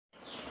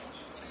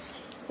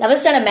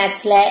11th standard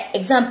mathsல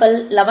example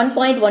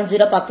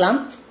 11.10 பார்க்கலாம்.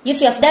 If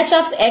f dash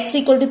of x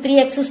equal to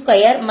 3x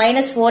square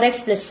minus 4x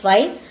plus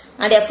 5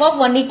 and f of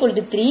 1 equal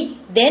to 3,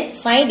 then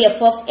find f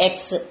of x.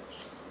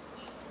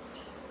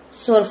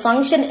 So ஒரு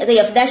function இதை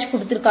f dash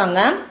கொடுத்திருக்காங்க.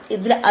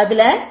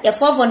 அதுல f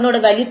of 1 ஓட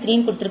value 3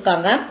 ன்னு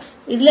கொடுத்திருக்காங்க.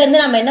 இதுல இருந்து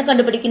நாம என்ன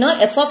கண்டுபிடிக்கணும்?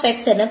 f of x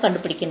என்ன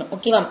கண்டுபிடிக்கணும்.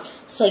 ஓகேவா?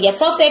 சோ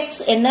f of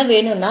x என்ன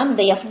வேணும்னா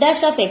இந்த f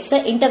dash of x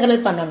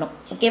integral பண்ணனும்.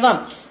 ஓகேவா?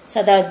 சோ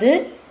அதாவது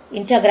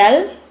integral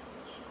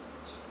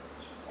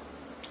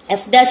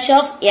f dash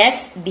of x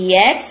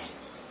dx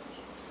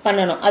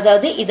பண்ணனும்.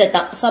 அதாவது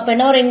இததான். சோ அப்ப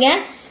என்ன வருங்க?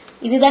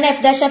 இதுதானே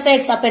f dash of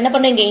x. அப்ப என்ன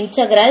பண்ணுவீங்க?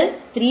 Integral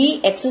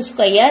 3x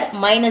square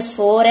minus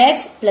 4x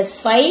plus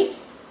 5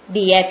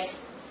 dx.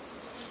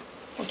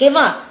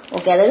 ஓகேவா?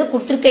 ஓகே, அதாவது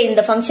கொடுத்திருக்க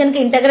இந்த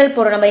ஃபங்க்ஷனுக்கு இன்டகிரல்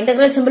போறோம். நம்ம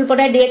இன்டகிரல் சிம்பிள்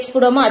போட்டா dx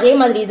போடுவோமா, அதே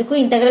மாதிரி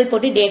இதுக்கும் இன்டகிரல்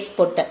போட்டு dx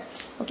போட்டேன்.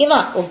 ஓகேவா?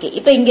 ஓகே,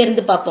 இப்போ இங்க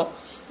இருந்து பாப்போம்.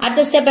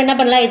 அடுத்த ஸ்டெப் என்ன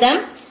பண்ணலாம்? இத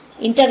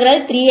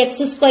இன்டகிரல்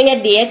 3x square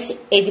dx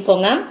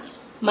எழுதிக்கோங்க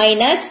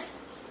minus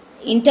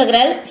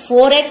integral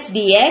 4x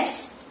dx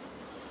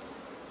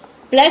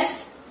plus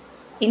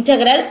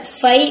integral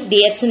 5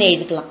 dx ன்னு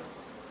எழுதிக்கலாம்.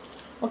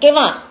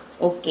 ஓகேவா?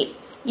 ஓகே,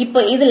 இப்போ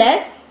இதுல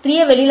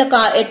 3 வெளியில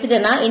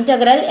எடுத்துட்டேன்னா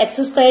இன்டகிரல் x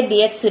square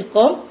dx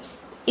இருக்கும்.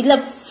 இதுல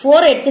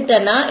 4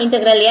 எடுத்துட்டேன்னா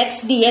இன்டகிரல் x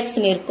dx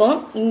ன்னு இருக்கும்.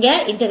 இங்க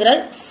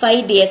இன்டகிரல்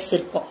 5 dx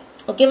இருக்கும்.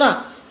 ஓகேவா?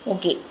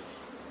 Okay,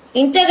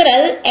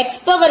 integral x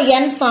power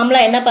n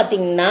formula என்ன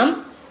பாத்தீங்கன்னா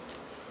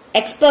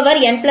x power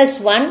n plus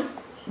 1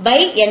 by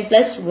n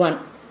plus 1.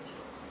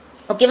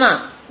 ஓகேவா?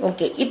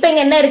 ஓகே, இப்போ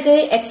இங்க என்ன இருக்கு?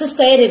 x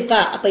ஸ்கொயர்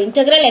இருக்கா? அப்ப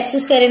இன்டகிரல் x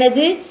ஸ்கொயர்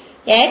என்னது?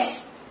 x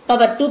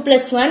power 2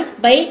 plus 1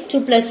 by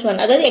 2 plus 1,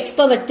 அதாவது x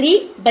பவர் 3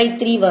 by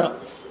 3 வரும்.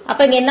 அப்ப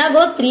இங்க என்ன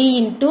ஆகும்? 3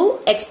 into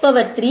x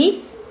பவர் 3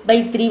 by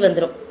 3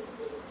 வந்துரும்.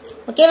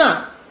 ஓகேவா?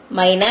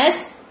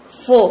 மைனஸ்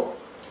 4.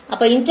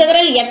 அப்ப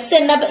இன்டகிரல் x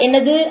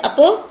என்னது?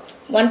 அப்போ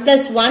 1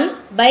 plus 1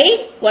 by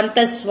 1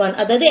 plus 1,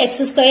 அதாவது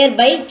x square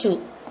by 2,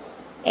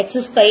 x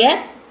square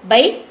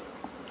by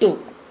 2.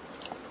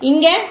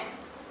 இங்க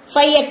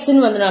 5x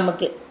ன்னு வந்து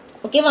நமக்கு.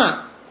 ஓகேவா?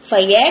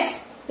 5x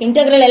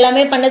இன்டகிரல்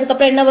எல்லாமே பண்ணதுக்கு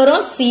அப்புறம் என்ன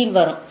வரும்? c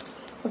வரும்.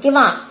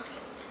 ஓகேவா?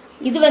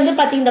 இது வந்து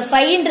பாத்தீங்க இந்த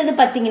 5ன்றது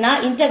பாத்தீங்கன்னா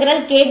இன்டகிரல்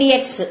k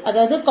dx,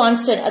 அதாவது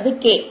கான்ஸ்டன்ட், அது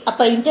k.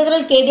 அப்ப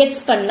இன்டகிரல் k dx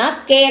பண்ணா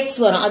kx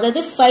வரும்,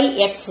 அதாவது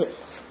 5x.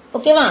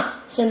 ஓகேவா?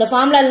 சோ இந்த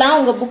ஃபார்முலா எல்லாம்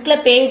உங்க புக்ல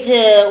பேஜ்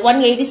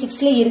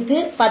 186ல இருக்கு,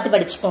 பார்த்து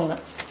படிச்சுக்கோங்க.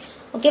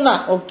 ஓகேவா?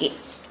 ஓகே,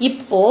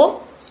 இப்போ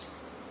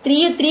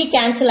 3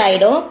 கேன்சல்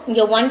ஆயிடும்.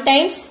 இங்க 1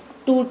 டைம்ஸ்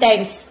 2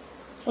 டைம்ஸ்.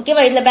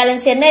 ஓகேவா? இதுல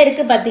பேலன்ஸ் என்ன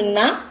இருக்கு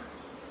பாத்தீங்கன்னா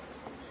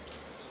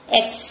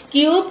x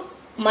cube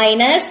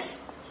minus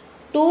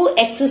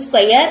 2x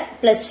square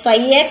plus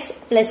 5x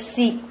plus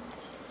c.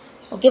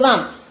 ஓகேவா?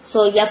 So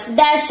f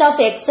dash of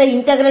x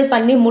integral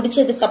பண்ணி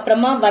முடிச்சதுக்கு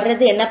அப்புறமா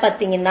வர்றது என்ன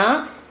பாத்தீங்கன்னா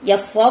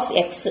f of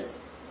x.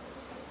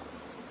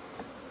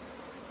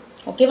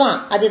 ஓகேவா?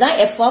 அதுதான்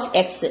f of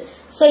x.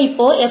 சோ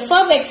இப்போ f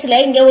of x ல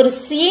இங்க ஒரு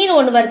c ன்னு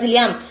ஒன்னு வருது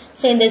இல்லையா?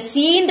 சோ இந்த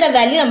c ன்ற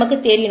வேல்யூ நமக்கு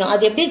தெரியணும்.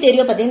 அது எப்படி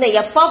தெரியும் பாத்தீங்கன்னா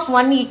இந்த f of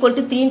 1 equal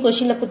to 3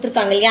 क्वेश्चनல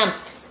கொடுத்திருக்காங்க இல்லையா?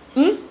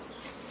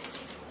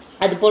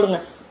 அது போடுங்க.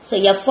 So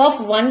f of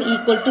 1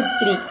 equal to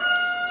 3.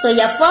 So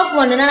f of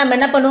 1 னா நம்ம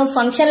என்ன பண்ணுவோம்?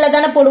 ஃபங்க்ஷன்ல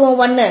தான போடுவோம்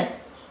 1.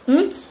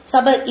 சோ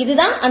அப்ப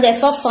இதுதான் அந்த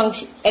f of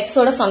function x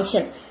ஓட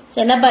ஃபங்க்ஷன். சோ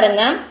என்ன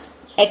பாருங்க?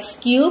 x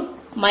cube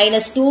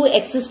minus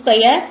 2x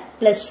square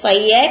plus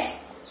 5x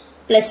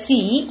plus c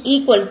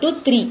equal to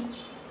 3.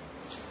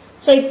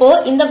 So இப்போ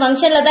இந்த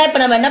ஃபங்க்ஷன்ல தான் இப்ப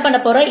நம்ம என்ன பண்ண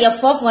போறோம்?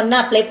 f of 1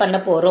 அப்ளை பண்ண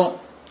போறோம்.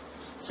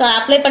 So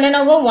apply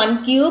பண்ணனவோ 1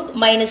 cube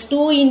minus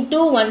 2 into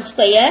 1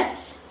 square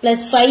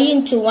plus 5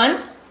 into 1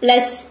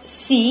 plus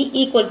c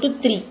equal to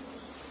 3.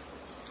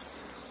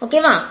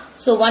 ஓகேவா?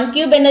 சோ 1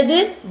 cube என்னது?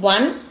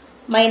 1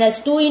 minus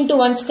 2 into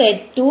 1 square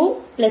 2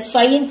 plus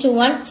 5 into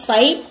 1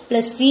 5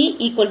 plus c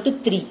equal to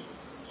 3.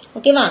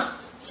 ஓகேவா?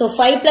 So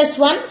 5 plus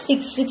 1 6,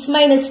 6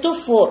 minus 2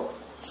 4,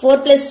 4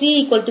 plus c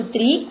equal to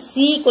 3,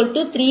 c equal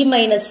to 3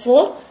 minus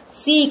 4,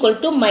 c equal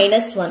to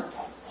minus 1.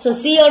 So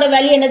c ஓட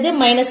value என்னது?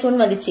 minus 1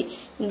 வந்துச்சு.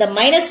 இந்த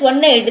minus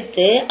 1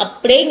 எடுத்து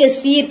அப்படியே இங்க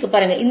c இருக்கு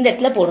பாருங்க, இந்த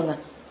இடத்துல போடுங்க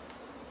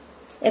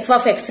f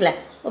of x ல.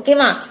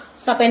 ஓகேவா?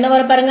 சோ அப்ப என்ன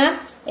வர பாருங்க?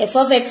 f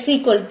of x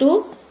equal to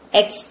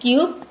x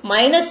cube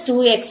minus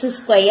 2x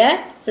square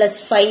plus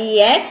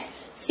 5x,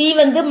 c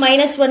வந்து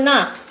minus 1.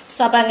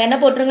 சோ அப்ப அங்க என்ன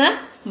போட்டுருங்க?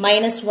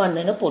 minus 1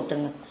 ன்னு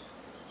போட்டுருங்க.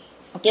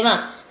 ஓகேவா?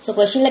 சோ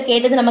क्वेश्चनல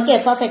கேட்டது நமக்கு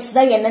f of x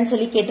தான் என்னன்னு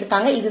சொல்லி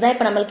கேட்டிருக்காங்க. இதுதான்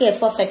இப்ப நமக்கு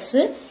f of x,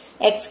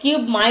 x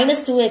cube minus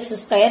 2x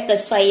square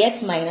plus 5x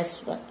minus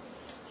 1.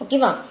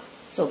 ஓகேவா?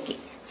 So okay.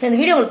 சோ இந்த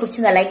வீடியோ உங்களுக்கு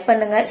பிடிச்சிருந்தா லைக்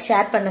பண்ணுங்க,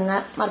 ஷேர் பண்ணுங்க,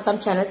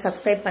 மறக்காம சேனல்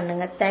சப்ஸ்கிரைப்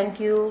பண்ணுங்க. Thank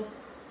you.